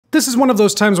This is one of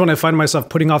those times when I find myself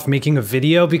putting off making a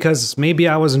video because maybe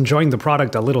I was enjoying the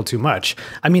product a little too much.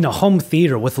 I mean, a home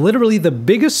theater with literally the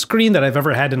biggest screen that I've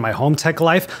ever had in my home tech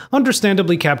life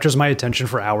understandably captures my attention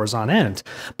for hours on end.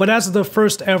 But as the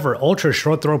first ever ultra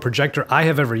short throw projector I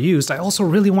have ever used, I also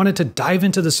really wanted to dive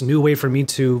into this new way for me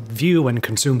to view and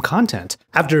consume content.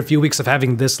 After a few weeks of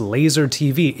having this laser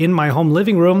TV in my home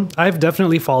living room, I've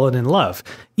definitely fallen in love,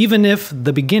 even if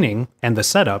the beginning and the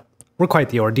setup were quite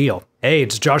the ordeal. Hey,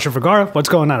 it's Joshua Vergara. What's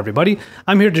going on, everybody?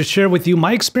 I'm here to share with you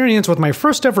my experience with my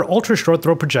first ever ultra short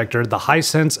throw projector, the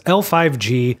Hisense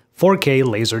L5G 4K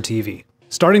laser TV.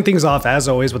 Starting things off, as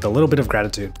always, with a little bit of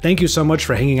gratitude. Thank you so much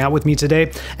for hanging out with me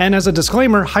today. And as a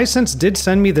disclaimer, Hisense did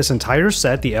send me this entire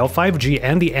set, the L5G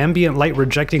and the ambient light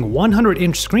rejecting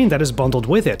 100-inch screen that is bundled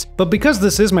with it. But because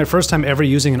this is my first time ever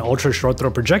using an ultra short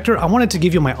throw projector, I wanted to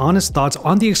give you my honest thoughts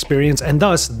on the experience, and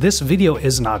thus, this video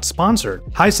is not sponsored.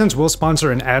 Hisense will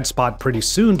sponsor an ad spot pretty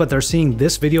soon, but they're seeing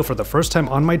this video for the first time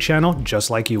on my channel, just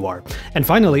like you are. And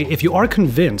finally, if you are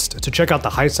convinced to check out the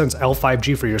Hisense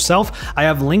L5G for yourself, I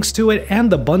have links to it and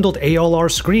the bundled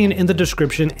ALR screen in the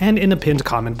description and in a pinned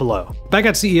comment below. Back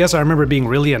at CES, I remember being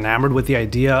really enamored with the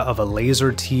idea of a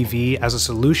laser TV as a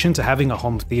solution to having a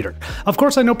home theater. Of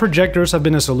course, I know projectors have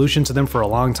been a solution to them for a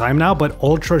long time now, but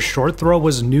ultra short throw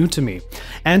was new to me.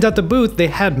 And at the booth, they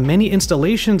had many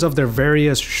installations of their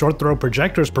various short throw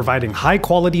projectors providing high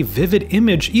quality, vivid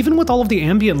image, even with all of the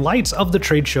ambient lights of the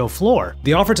trade show floor.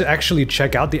 The offer to actually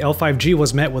check out the L5G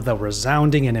was met with a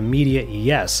resounding and immediate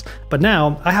yes. But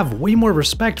now, I have way more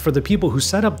respect for the people who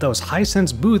set up those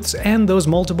Hisense booths and those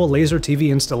multiple laser TV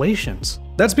installations.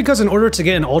 That's because in order to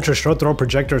get an ultra short throw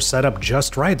projector set up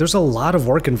just right, there's a lot of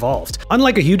work involved.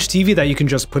 Unlike a huge TV that you can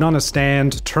just put on a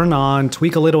stand, turn on,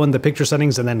 tweak a little in the picture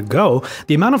settings, and then go,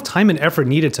 the amount of time and effort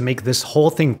needed to make this whole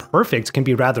thing perfect can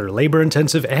be rather labor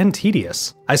intensive and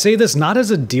tedious. I say this not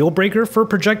as a deal breaker for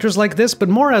projectors like this, but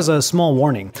more as a small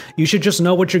warning. You should just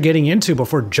know what you're getting into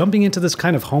before jumping into this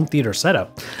kind of home theater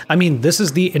setup. I mean, this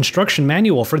is the instruction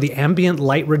manual for the ambient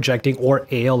light rejecting or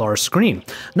ALR screen.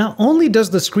 Not only does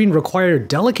the screen require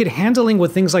delicate handling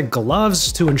with things like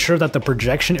gloves to ensure that the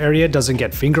projection area doesn't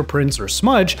get fingerprints or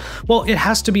smudge, well, it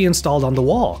has to be installed on the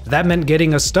wall. That meant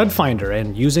getting a stud finder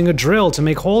and using a drill to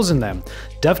make holes in them.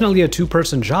 Definitely a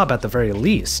two-person job at the very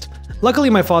least. Luckily,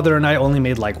 my father and I only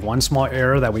made like one small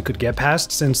error that we could get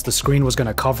past since the screen was going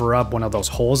to cover up one of those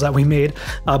holes that we made,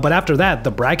 but after that,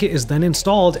 the bracket is then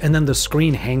installed and then the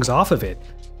screen hangs off of it.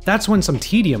 That's when some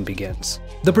tedium begins.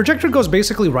 The projector goes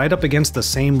basically right up against the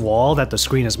same wall that the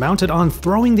screen is mounted on,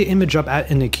 throwing the image up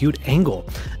at an acute angle.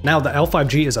 Now, the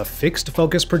L5G is a fixed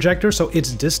focus projector, so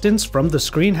its distance from the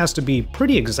screen has to be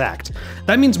pretty exact.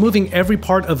 That means moving every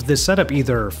part of this setup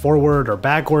either forward or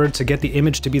backward to get the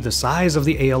image to be the size of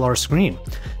the ALR screen.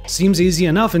 Seems easy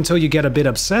enough until you get a bit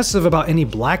obsessive about any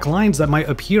black lines that might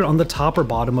appear on the top or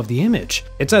bottom of the image.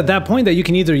 It's at that point that you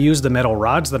can either use the metal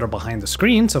rods that are behind the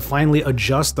screen to finally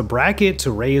adjust the bracket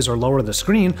to raise or lower the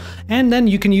screen, and then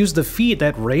you can use the feet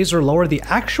that raise or lower the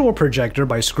actual projector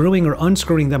by screwing or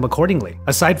unscrewing them accordingly.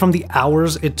 Aside from the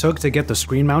hours it took to get the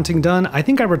screen mounting done, I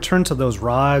think I returned to those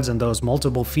rods and those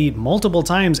multiple feet multiple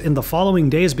times in the following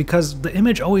days because the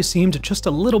image always seemed just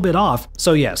a little bit off.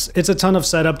 So yes, it's a ton of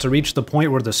setup to reach the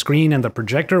point where the screen and the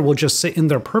projector will just sit in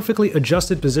their perfectly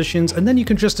adjusted positions and then you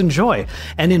can just enjoy.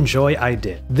 And enjoy I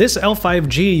did. This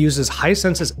L5G uses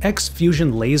Hisense's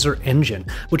X-Fusion laser engine,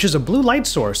 which is a blue light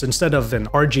source instead of an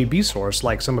RGB source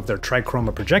like some of their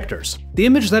trichroma projectors. The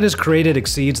image that is created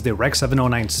exceeds the Rec.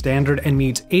 709 standard and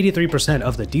meets 83%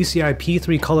 of the DCI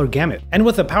P3 color gamut. And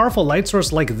with a powerful light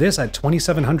source like this at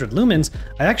 2700 lumens,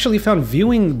 I actually found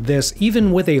viewing this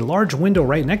even with a large window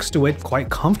right next to it quite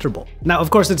comfortable. Now, of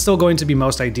course, it's still going to be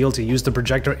most ideal to use the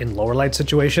projector in lower light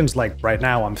situations, like right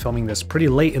now I'm filming this pretty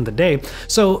late in the day,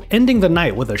 so ending the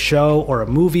night with a show or a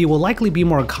movie will likely be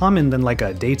more common than like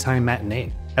a daytime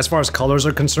matinee. As far as colors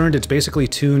are concerned, it's basically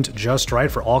tuned just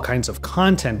right for all kinds of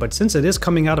content, but since it is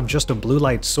coming out of just a blue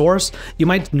light source, you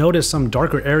might notice some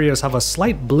darker areas have a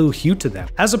slight blue hue to them.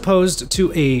 As opposed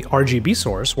to a RGB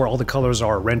source, where all the colors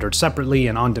are rendered separately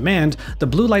and on demand, the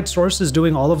blue light source is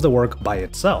doing all of the work by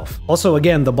itself. Also,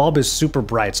 again, the bulb is super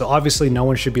bright, so obviously no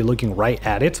one should be looking right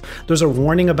at it. There's a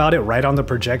warning about it right on the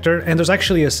projector, and there's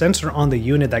actually a sensor on the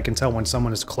unit that can tell when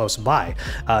someone is close by.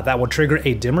 That will trigger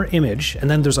a dimmer image,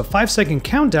 and then there's a 5-second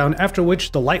countdown, after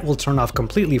which the light will turn off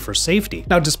completely for safety.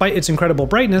 Now, despite its incredible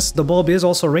brightness, the bulb is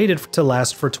also rated to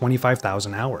last for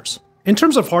 25,000 hours. In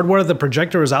terms of hardware, the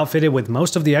projector is outfitted with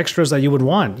most of the extras that you would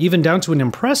want, even down to an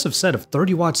impressive set of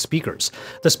 30-watt speakers.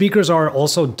 The speakers are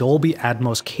also Dolby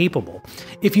Atmos capable.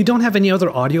 If you don't have any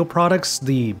other audio products,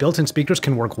 the built-in speakers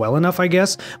can work well enough, I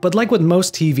guess, but like with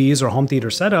most TVs or home theater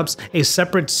setups, a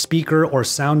separate speaker or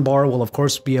soundbar will of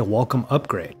course be a welcome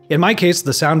upgrade. In my case,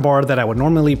 the soundbar that I would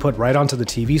normally put right onto the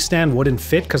TV stand wouldn't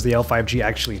fit because the L5G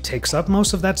actually takes up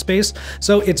most of that space,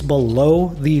 so it's below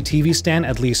the TV stand,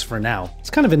 at least for now. It's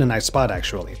kind of in a nice spot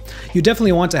actually. You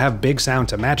definitely want to have big sound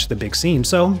to match the big scene,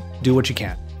 so do what you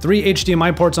can. 3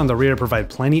 HDMI ports on the rear provide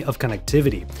plenty of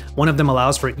connectivity. One of them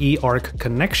allows for eARC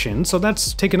connection, so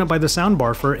that's taken up by the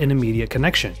soundbar for an immediate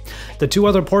connection. The 2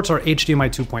 other ports are HDMI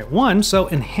 2.1, so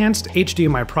enhanced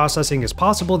HDMI processing is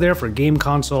possible there for game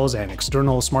consoles and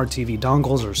external smart TV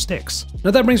dongles or sticks.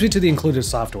 Now that brings me to the included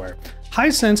software.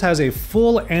 Hisense has a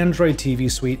full Android TV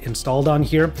suite installed on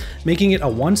here, making it a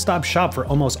one-stop shop for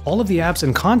almost all of the apps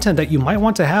and content that you might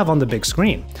want to have on the big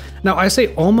screen. Now I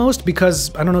say almost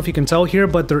because I don't know if you can tell here,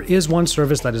 but there is one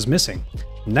service that is missing: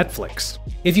 Netflix.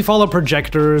 If you follow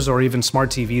projectors or even smart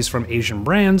TVs from Asian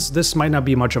brands, this might not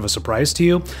be much of a surprise to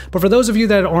you, but for those of you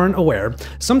that aren't aware,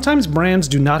 sometimes brands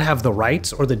do not have the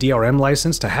rights or the DRM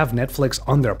license to have Netflix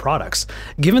on their products.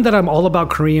 Given that I'm all about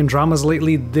Korean dramas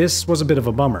lately, this was a bit of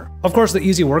a bummer. Of course, the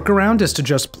easy workaround is to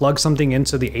just plug something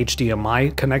into the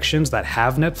HDMI connections that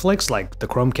have Netflix, like the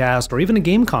Chromecast or even a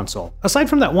game console. Aside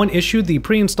from that one issue, the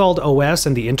pre-installed OS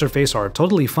and the interface are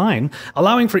totally fine,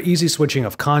 allowing for easy switching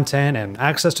of content and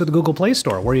access to the Google Play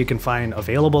Store, where you can find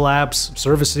available apps,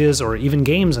 services, or even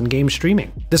games and game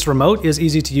streaming. This remote is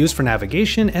easy to use for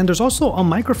navigation, and there's also a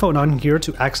microphone on here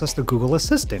to access the Google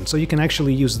Assistant, so you can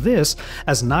actually use this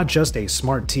as not just a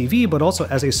smart TV, but also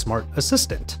as a smart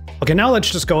assistant. Okay, now let's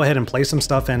just go ahead and play some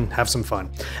stuff and have some fun.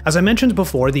 As I mentioned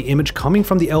before, the image coming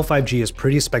from the L5G is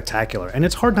pretty spectacular, and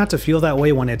it's hard not to feel that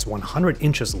way when it's 100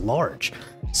 inches large.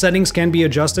 Settings can be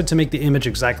adjusted to make the image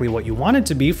exactly what you want it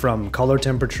to be, from color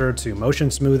temperature to motion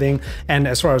smoothing, and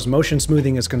as far as motion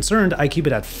smoothing is concerned, I keep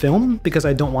it at film because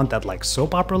I don't want that like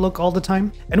soap opera look all the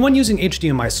time. And when using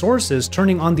HDMI sources,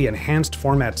 turning on the enhanced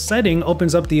format setting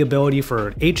opens up the ability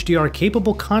for HDR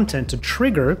capable content to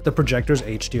trigger the projector's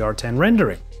HDR10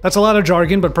 rendering. That's a lot of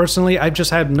jargon, but personally, I've just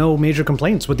had no major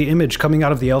complaints with the image coming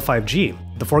out of the L5G.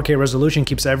 The 4K resolution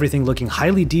keeps everything looking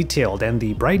highly detailed, and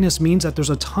the brightness means that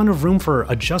there's a ton of room for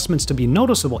adjustments to be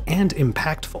noticeable and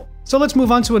impactful. So let's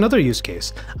move on to another use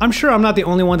case. I'm sure I'm not the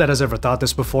only one that has ever thought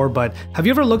this before, but have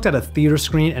you ever looked at a theater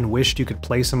screen and wished you could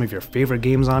play some of your favorite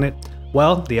games on it?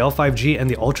 Well, the L5G and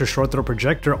the ultra short throw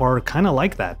projector are kinda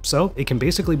like that, so it can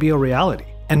basically be a reality.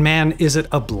 And man, is it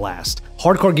a blast.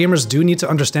 Hardcore gamers do need to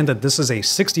understand that this is a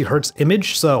 60Hz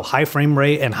image, so high frame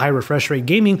rate and high refresh rate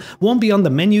gaming won't be on the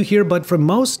menu here, but for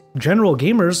most general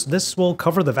gamers, this will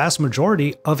cover the vast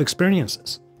majority of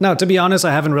experiences. Now, to be honest,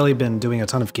 I haven't really been doing a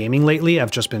ton of gaming lately,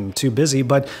 I've just been too busy,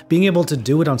 but being able to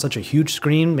do it on such a huge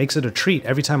screen makes it a treat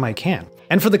every time I can.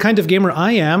 And for the kind of gamer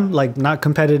I am, like not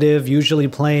competitive, usually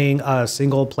playing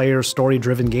single-player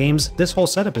story-driven games, this whole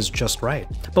setup is just right.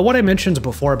 But what I mentioned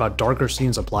before about darker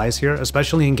scenes applies here,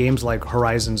 especially in games like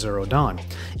Horizon Zero Dawn.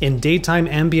 In daytime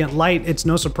ambient light, it's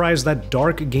no surprise that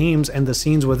dark games and the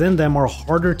scenes within them are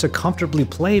harder to comfortably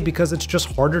play because it's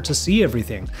just harder to see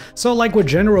everything. So like with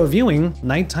general viewing,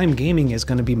 nighttime gaming is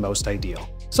going to be most ideal.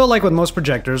 So like with most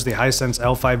projectors, the Hisense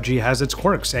L5G has its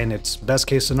quirks and its best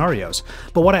case scenarios.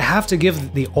 But what I have to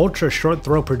give the ultra short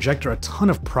throw projector a ton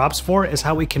of props for is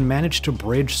how it can manage to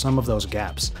bridge some of those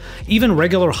gaps. Even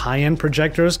regular high-end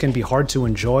projectors can be hard to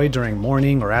enjoy during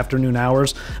morning or afternoon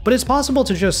hours, but it's possible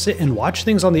to just sit and watch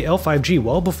things on the L5G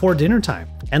well before dinner time.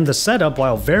 And the setup,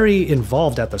 while very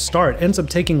involved at the start, ends up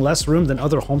taking less room than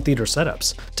other home theater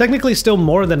setups. Technically still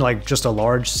more than like just a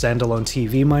large standalone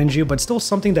TV, mind you, but still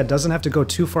something that doesn't have to go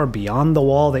too far beyond the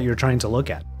wall that you're trying to look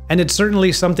at. And it's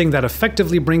certainly something that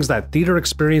effectively brings that theater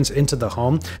experience into the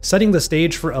home, setting the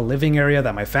stage for a living area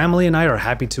that my family and I are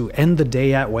happy to end the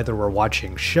day at, whether we're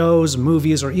watching shows,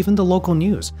 movies, or even the local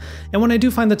news. And when I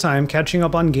do find the time, catching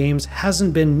up on games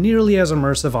hasn't been nearly as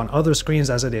immersive on other screens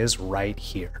as it is right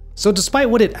here. So despite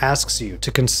what it asks you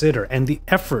to consider and the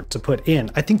effort to put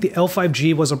in, I think the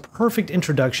L5G was a perfect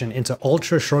introduction into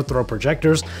ultra short throw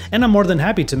projectors, and I'm more than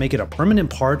happy to make it a permanent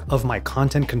part of my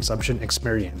content consumption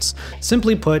experience.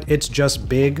 Simply put, it's just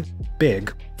big,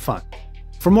 big fun.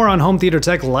 For more on home theater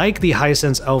tech like the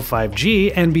Hisense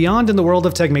L5G and beyond in the world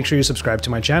of tech, make sure you subscribe to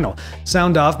my channel.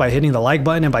 Sound off by hitting the like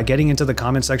button and by getting into the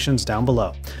comment sections down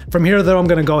below. From here though, I'm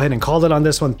going to go ahead and call it on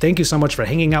this one. Thank you so much for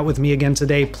hanging out with me again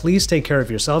today. Please take care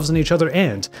of yourselves and each other,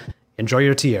 and enjoy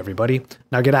your tea, everybody.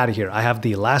 Now get out of here. I have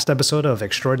the last episode of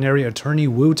Extraordinary Attorney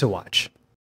Woo to watch.